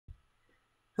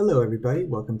Hello everybody,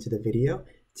 welcome to the video.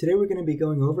 Today we're going to be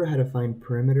going over how to find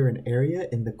perimeter and area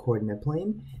in the coordinate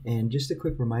plane. And just a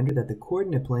quick reminder that the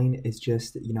coordinate plane is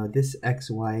just, this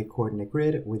XY coordinate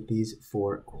grid with these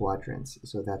 4 quadrants.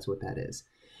 So that's what that is.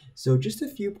 So just a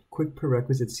few quick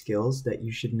prerequisite skills that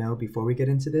you should know before we get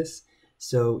into this.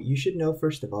 So you should know,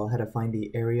 first of all, how to find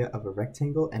the area of a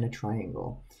rectangle and a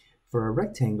triangle. For a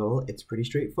rectangle, it's pretty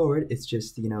straightforward. It's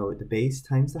just, the base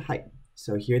times the height.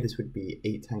 So here this would be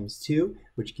 8 times 2,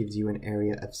 which gives you an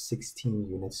area of 16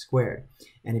 units squared.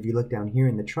 And if you look down here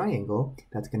in the triangle,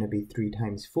 that's going to be 3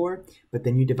 times 4, but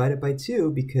then you divide it by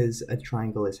 2 because a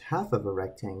triangle is half of a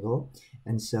rectangle.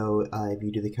 And so if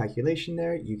you do the calculation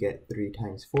there, you get 3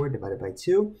 times 4 divided by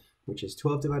 2, which is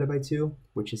 12 divided by 2,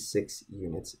 which is 6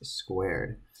 units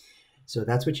squared. So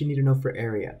that's what you need to know for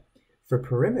area. For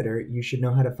perimeter, you should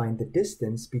know how to find the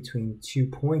distance between 2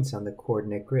 points on the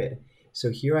coordinate grid. So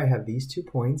here I have these 2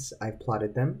 points, I've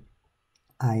plotted them,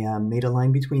 I made a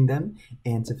line between them,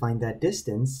 and to find that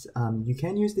distance, you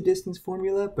can use the distance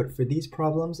formula, but for these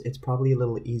problems, it's probably a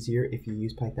little easier if you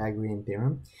use Pythagorean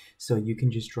theorem. So you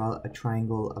can just draw a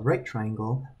triangle, a right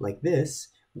triangle like this,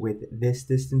 with this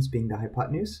distance being the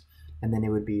hypotenuse, and then it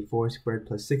would be 4 squared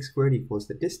plus 6 squared equals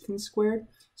the distance squared.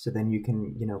 So then you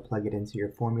can, plug it into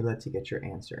your formula to get your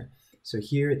answer. So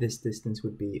here, this distance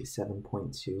would be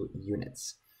 7.2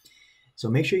 units. So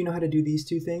make sure you know how to do these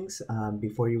 2 things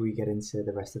before we get into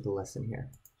the rest of the lesson here.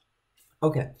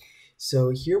 Okay, so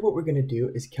here what we're going to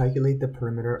do is calculate the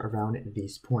perimeter around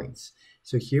these points.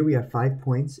 So here we have 5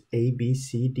 points, A, B,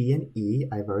 C, D, and E.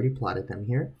 I've already plotted them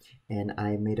here, and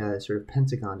I made a sort of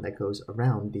pentagon that goes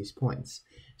around these points.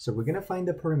 So we're going to find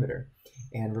the perimeter.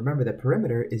 And remember, the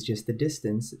perimeter is just the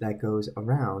distance that goes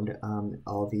around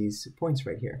all these points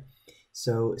right here.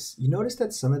 So you notice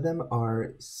that some of them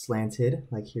are slanted,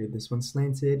 like here, this one's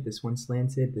slanted, this one's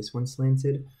slanted, this one's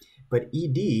slanted, but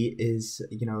ED is,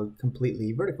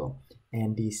 completely vertical,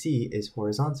 and DC is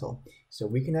horizontal. So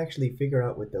we can actually figure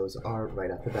out what those are right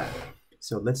off the bat.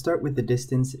 So let's start with the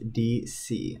distance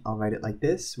DC. I'll write it like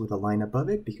this with a line above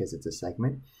it because it's a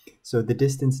segment. So the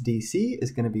distance DC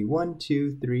is going to be 1,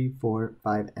 2, 3, 4,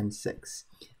 5, and 6.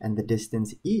 And the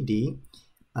distance ED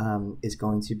is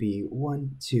going to be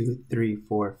 1, 2, 3,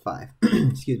 4, 5.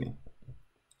 Excuse me.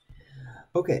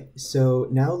 Okay, so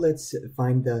now let's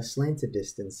find the slanted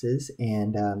distances,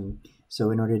 and so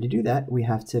in order to do that, we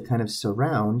have to kind of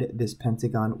surround this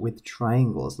pentagon with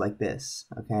triangles like this,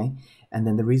 okay? And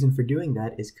then the reason for doing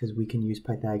that is because we can use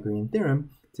Pythagorean theorem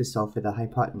to solve for the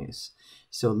hypotenuse.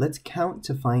 So let's count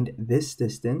to find this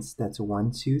distance, that's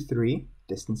 1, 2, 3,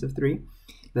 distance of 3.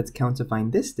 Let's count to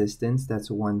find this distance, that's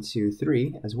 1, 2,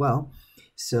 3 as well.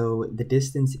 So the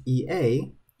distance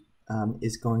EA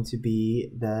is going to be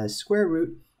the square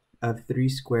root of 3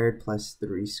 squared plus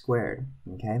 3 squared,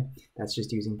 okay? That's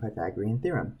just using Pythagorean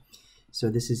theorem. So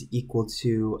this is equal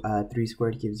to 3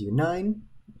 squared gives you 9,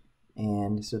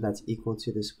 and so that's equal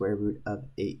to the square root of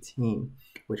 18,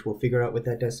 which we'll figure out what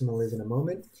that decimal is in a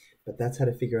moment, but that's how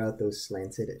to figure out those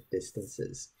slanted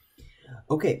distances.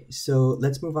 Okay, so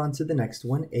let's move on to the next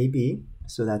one, AB.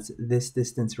 So that's this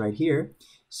distance right here.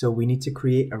 So we need to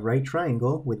create a right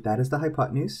triangle with that as the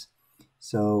hypotenuse.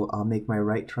 So I'll make my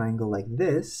right triangle like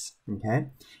this, okay?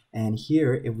 And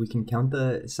here, if we can count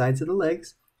the sides of the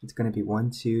legs, it's going to be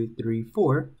 1, 2, 3,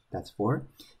 4. That's 4.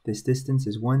 This distance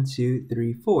is 1, 2,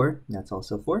 3, 4. That's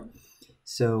also 4.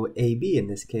 So AB in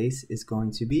this case is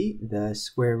going to be the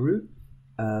square root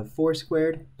of 4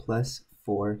 squared plus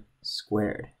 4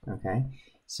 squared, okay?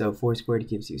 So 4 squared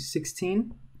gives you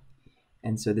 16.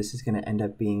 And so this is going to end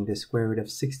up being the square root of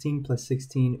 16 plus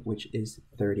 16, which is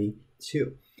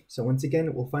 32. So once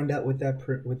again, we'll find out what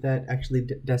that actually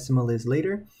decimal is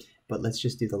later, but let's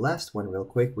just do the last one real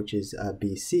quick, which is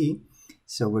BC.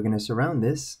 So we're going to surround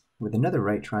this with another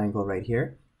right triangle right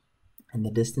here, and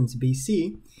the distance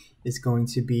BC is going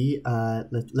to be,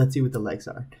 let's see what the legs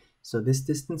are. So this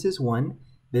distance is 1.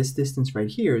 This distance right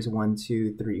here is 1,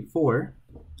 2, 3, 4.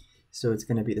 So it's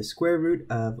going to be the square root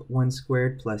of 1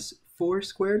 squared plus 4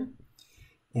 squared.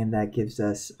 And that gives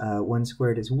us 1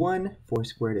 squared is 1, 4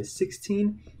 squared is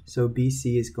 16. So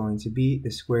BC is going to be the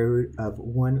square root of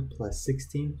 1 plus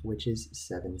 16, which is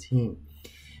 17.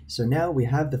 So now we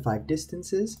have the 5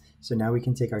 distances. So now we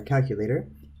can take our calculator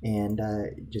and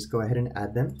just go ahead and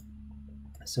add them.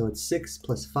 So it's 6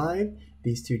 plus 5,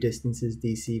 these 2 distances,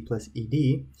 DC plus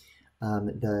ED,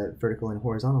 the vertical and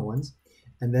horizontal ones.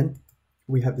 And then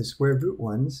we have the square root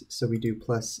ones. So we do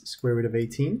plus square root of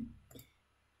 18.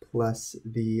 Plus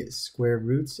the square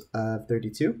root of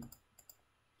 32,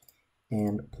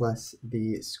 and plus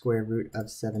the square root of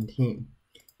 17.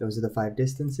 Those are the 5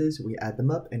 distances. We add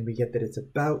them up and we get that it's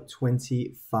about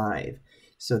 25.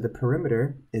 So the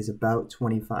perimeter is about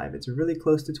 25. It's really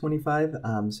close to 25,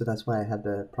 so that's why I have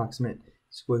the approximate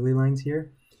squiggly lines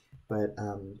here. But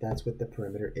that's what the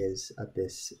perimeter is of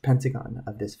this pentagon,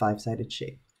 of this 5-sided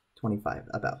shape, 25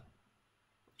 about.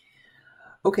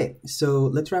 Okay, so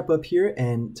let's wrap up here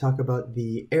and talk about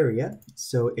the area.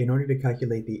 So in order to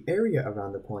calculate the area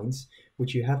around the points,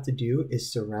 what you have to do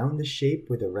is surround the shape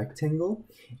with a rectangle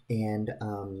and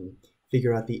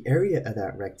figure out the area of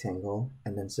that rectangle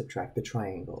and then subtract the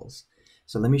triangles.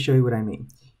 So let me show you what I mean.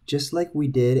 Just like we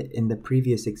did in the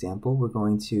previous example, we're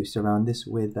going to surround this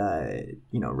with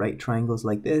right triangles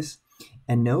like this.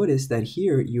 And notice that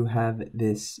here you have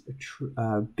this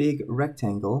big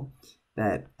rectangle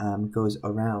that goes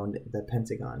around the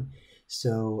pentagon.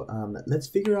 So let's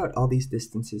figure out all these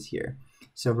distances here.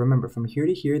 So remember, from here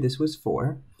to here, this was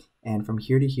 4. And from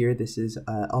here to here, this is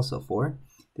also 4.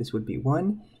 This would be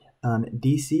 1.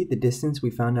 DC, the distance,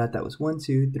 we found out that was 1,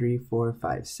 2, 3, 4,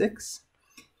 5, 6.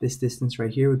 This distance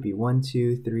right here would be 1,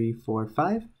 2, 3, 4,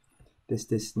 5. This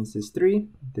distance is 3.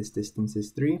 This distance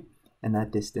is 3. And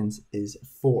that distance is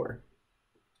 4.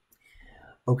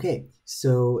 Okay,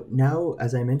 so now,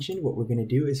 as I mentioned, what we're going to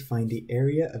do is find the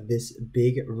area of this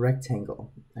big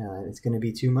rectangle. It's going to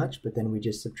be too much, but then we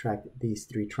just subtract these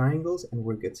 3 triangles and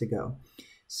we're good to go.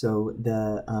 So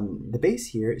the base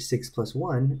here, 6 plus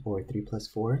 1, or 3 plus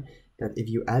 4, that if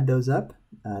you add those up,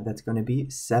 that's going to be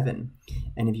 7.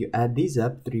 And if you add these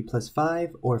up, 3 plus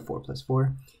 5, or 4 plus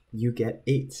 4, you get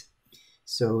 8.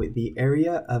 So the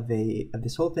area of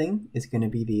this whole thing is going to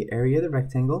be the area of the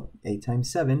rectangle, 8 times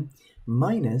 7,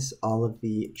 minus all of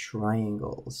the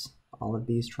triangles, all of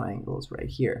these triangles right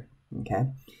here, okay?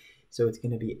 So it's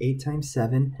going to be 8 times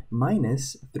 7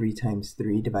 minus 3 times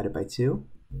 3 divided by 2.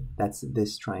 That's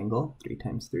this triangle, 3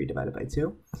 times 3 divided by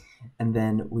 2. And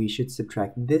then we should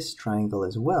subtract this triangle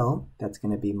as well. That's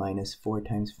going to be minus 4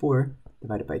 times 4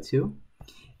 divided by 2.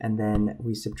 And then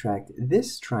we subtract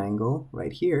this triangle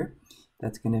right here.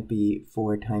 That's going to be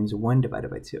 4 times 1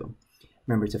 divided by 2.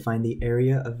 Remember, to find the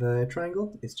area of a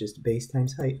triangle, it's just base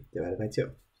times height divided by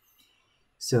 2.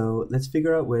 So let's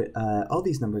figure out what all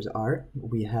these numbers are.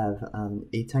 We have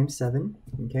 8 times 7,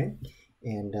 okay?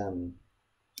 And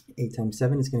 8 times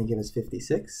 7 is going to give us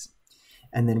 56.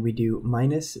 And then we do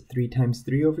minus 3 times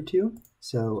 3 over 2.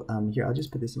 So here, I'll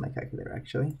just put this in my calculator,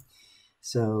 actually.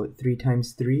 So 3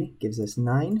 times 3 gives us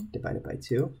 9 divided by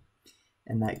 2.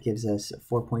 And that gives us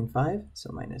 4.5, so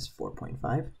minus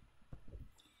 4.5.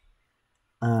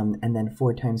 And then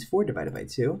 4 times 4 divided by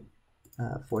 2.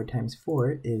 4 times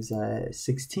 4 is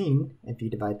 16. If you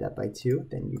divide that by 2,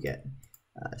 then you get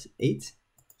 8.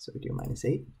 So we do minus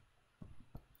 8.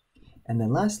 And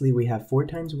then lastly, we have 4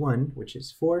 times 1, which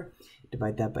is 4.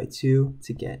 Divide that by 2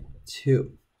 to get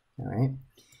 2. All right.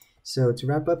 So to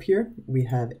wrap up here, we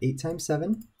have 8 times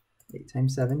 7. 8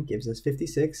 times 7 gives us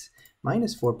 56,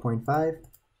 minus 4.5,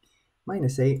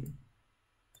 minus 8,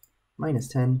 minus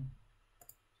 10,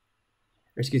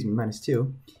 or excuse me, minus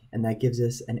 2, and that gives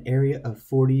us an area of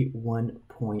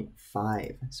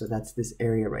 41.5. So that's this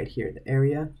area right here. The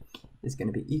area is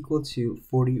going to be equal to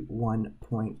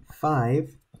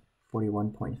 41.5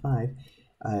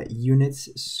 units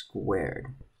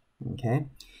squared. Okay,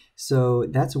 so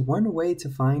that's one way to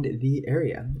find the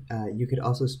area. You could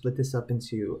also split this up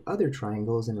into other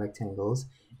triangles and rectangles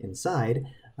inside,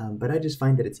 but I just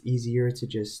find that it's easier to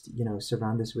just,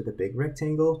 surround this with a big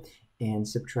rectangle and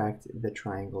subtract the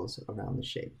triangles around the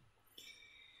shape.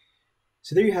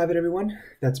 So there you have it, everyone.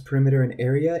 That's perimeter and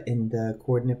area in the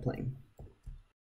coordinate plane.